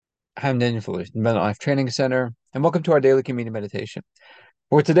I'm Daniel Fuller, Mental Life Training Center, and welcome to our daily community meditation.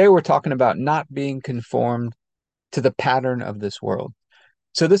 For today, we're talking about not being conformed to the pattern of this world.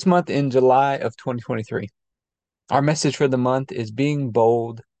 So, this month in July of 2023, our message for the month is being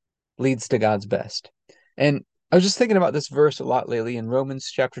bold leads to God's best. And I was just thinking about this verse a lot lately in Romans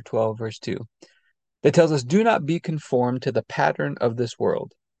chapter 12, verse 2, that tells us, "Do not be conformed to the pattern of this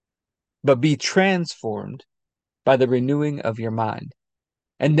world, but be transformed by the renewing of your mind.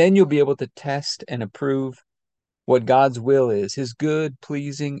 And then you'll be able to test and approve what God's will is, his good,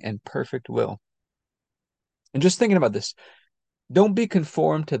 pleasing, and perfect will." And just thinking about this, don't be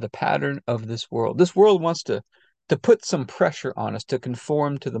conformed to the pattern of this world. This world wants to put some pressure on us to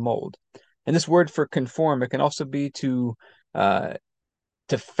conform to the mold. And this word for conform, it can also be uh,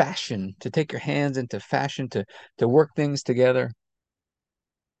 to fashion, to take your hands into fashion, to work things together.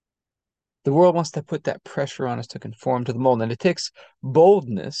 The world wants to put that pressure on us to conform to the mold. And it takes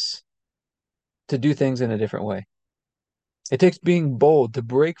boldness to do things in a different way. It takes being bold to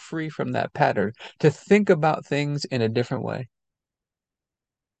break free from that pattern, to think about things in a different way,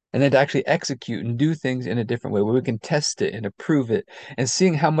 and then to actually execute and do things in a different way where we can test it and approve it and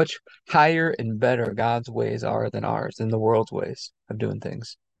seeing how much higher and better God's ways are than ours, than the world's ways of doing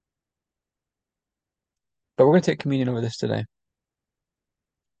things. But we're going to take communion over this today,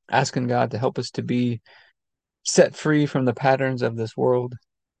 asking God to help us to be set free from the patterns of this world,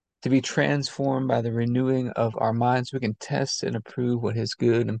 to be transformed by the renewing of our minds so we can test and approve what his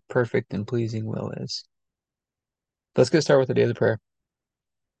good and perfect and pleasing will is. Let's get started with the daily prayer,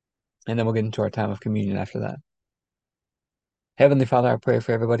 and then we'll get into our time of communion after that. Heavenly Father, I pray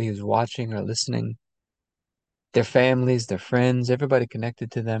for everybody who's watching or listening, their families, their friends, everybody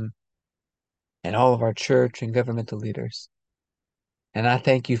connected to them, and all of our church and governmental leaders. And I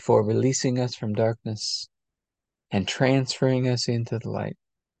thank you for releasing us from darkness and transferring us into the light,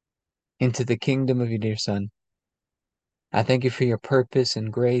 into the kingdom of your dear Son. I thank you for your purpose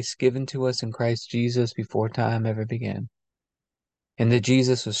and grace given to us in Christ Jesus before time ever began. And that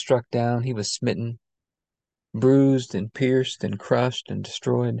Jesus was struck down, he was smitten, bruised and pierced and crushed and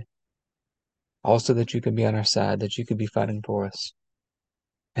destroyed. Also that you could be on our side, that you could be fighting for us.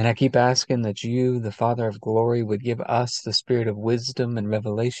 And I keep asking that you, the Father of glory, would give us the spirit of wisdom and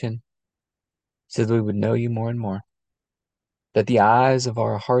revelation so that we would know you more and more, that the eyes of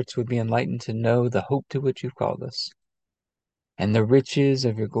our hearts would be enlightened to know the hope to which you've called us, and the riches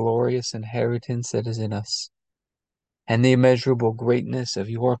of your glorious inheritance that is in us, and the immeasurable greatness of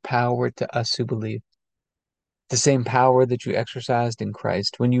your power to us who believe, the same power that you exercised in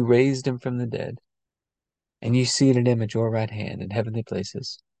Christ when you raised him from the dead, and you seated him at your right hand in heavenly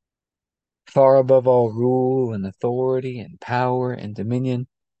places, far above all rule and authority and power and dominion,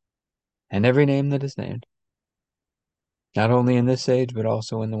 and every name that is named, not only in this age, but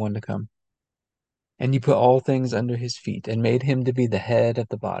also in the one to come. And you put all things under his feet, and made him to be the head of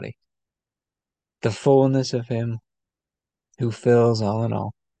the body, the fullness of him who fills all in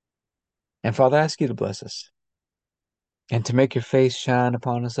all. And Father, I ask you to bless us, and to make your face shine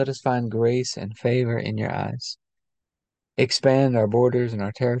upon us. Let us find grace and favor in your eyes. Expand our borders and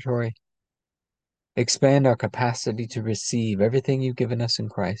our territory. Expand our capacity to receive everything you've given us in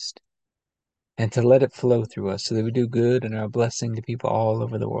Christ, and to let it flow through us so that we do good and are a blessing to people all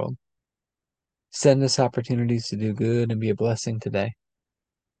over the world. Send us opportunities to do good and be a blessing today,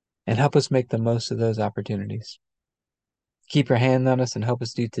 and help us make the most of those opportunities. Keep your hand on us and help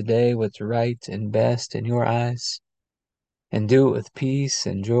us do today what's right and best in your eyes, and do it with peace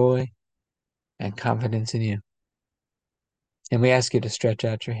and joy and confidence in you. And we ask you to stretch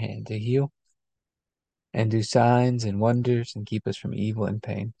out your hand to heal and do signs and wonders and keep us from evil and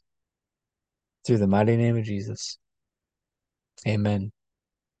pain. Through the mighty name of Jesus. Amen.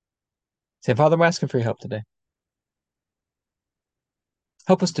 Say, Father, we're asking for your help today.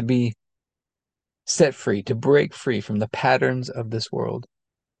 Help us to be set free, to break free from the patterns of this world,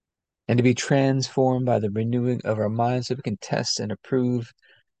 and to be transformed by the renewing of our minds so we can test and approve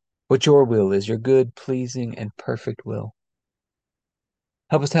what your will is, your good, pleasing, and perfect will.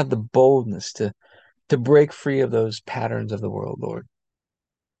 Help us to have the boldness to break free of those patterns of the world, Lord.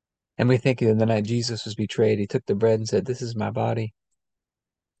 And we thank you that the night Jesus was betrayed, he took the bread and said, "This is my body,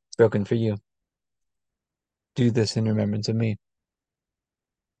 broken for you. Do this in remembrance of me."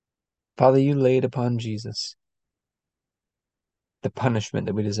 Father, you laid upon Jesus the punishment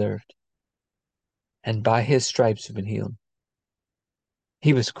that we deserved, and by his stripes we've been healed.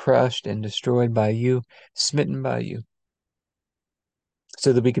 He was crushed and destroyed by you, smitten by you,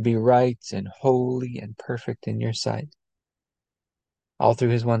 so that we could be right and holy and perfect in your sight, all through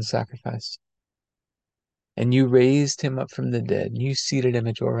his one sacrifice. and you raised him up from the dead. You seated him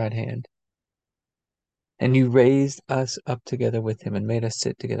at your right hand. And you raised us up together with him and made us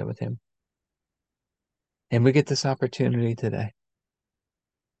sit together with him. And we get this opportunity today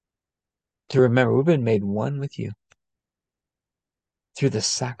to remember we've been made one with you through the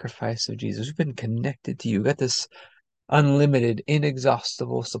sacrifice of Jesus. We've been connected to you. We've got this unlimited,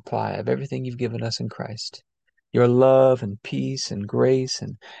 inexhaustible supply of everything you've given us in Christ. Your love and peace and grace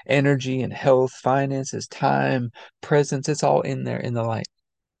and energy and health, finances, time, presence, it's all in there in the light.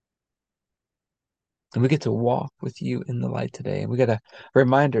 And we get to walk with you in the light today. And we got a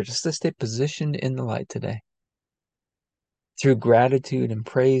reminder just to stay positioned in the light today through gratitude and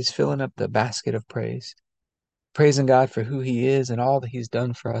praise, filling up the basket of praise, praising God for who he is and all that he's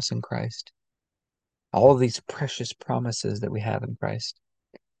done for us in Christ. All of these precious promises that we have in Christ.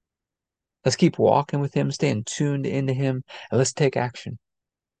 Let's keep walking with him, staying tuned into him, and let's take action.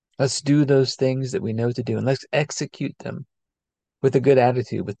 Let's do those things that we know to do, and let's execute them with a good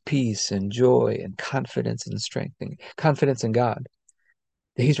attitude, with peace and joy and confidence and strength, and confidence in God,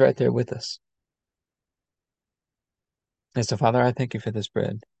 that he's right there with us. And so, Father, I thank you for this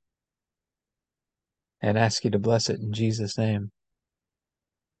bread and ask you to bless it in Jesus' name.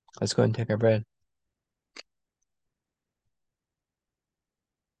 Let's go ahead and take our bread.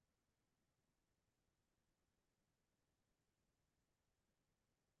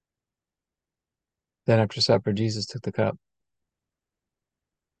 Then after supper, Jesus took the cup,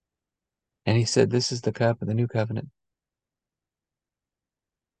 and he said, "This is the cup of the new covenant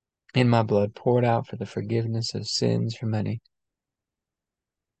in my blood, poured out for the forgiveness of sins for many."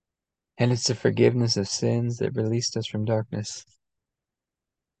 And it's the forgiveness of sins that released us from darkness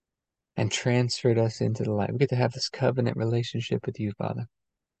and transferred us into the light. We get to have this covenant relationship with you, Father.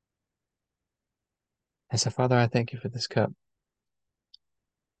 And so, Father, I thank you for this cup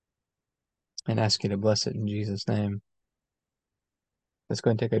and ask you to bless it in Jesus' name. Let's go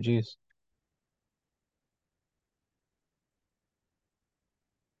and take our juice.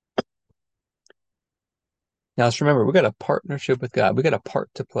 Now, let's remember, we got a partnership with God. We got a part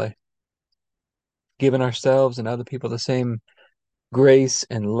to play, giving ourselves and other people the same grace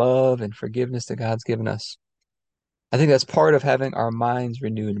and love and forgiveness that God's given us. I think that's part of having our minds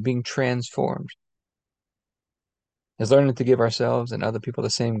renewed, being transformed, is learning to give ourselves and other people the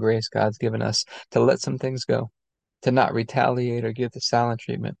same grace God's given us, to let some things go, to not retaliate or give the silent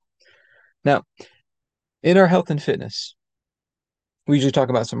treatment. Now, in our health and fitness, we usually talk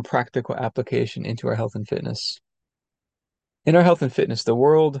about some practical application into our health and fitness. In our health and fitness, the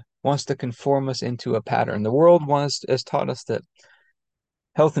world wants to conform us into a pattern. The world has taught us that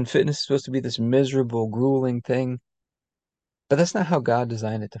health and fitness is supposed to be this miserable, grueling thing, but that's not how God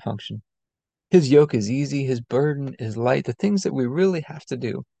designed it to function. His yoke is easy, his burden is light. The things that we really have to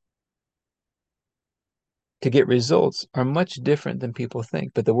do to get results are much different than people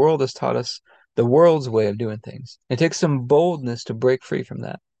think. But the world has taught us the world's way of doing things. It takes some boldness to break free from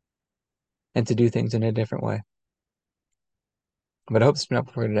that and to do things in a different way. But I hope this has been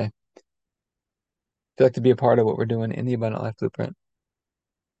helpful for today. If you'd like to be a part of what we're doing in the Abundant Life Blueprint,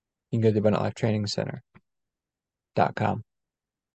 you can go to the AbundantLifeTrainingCenter.com.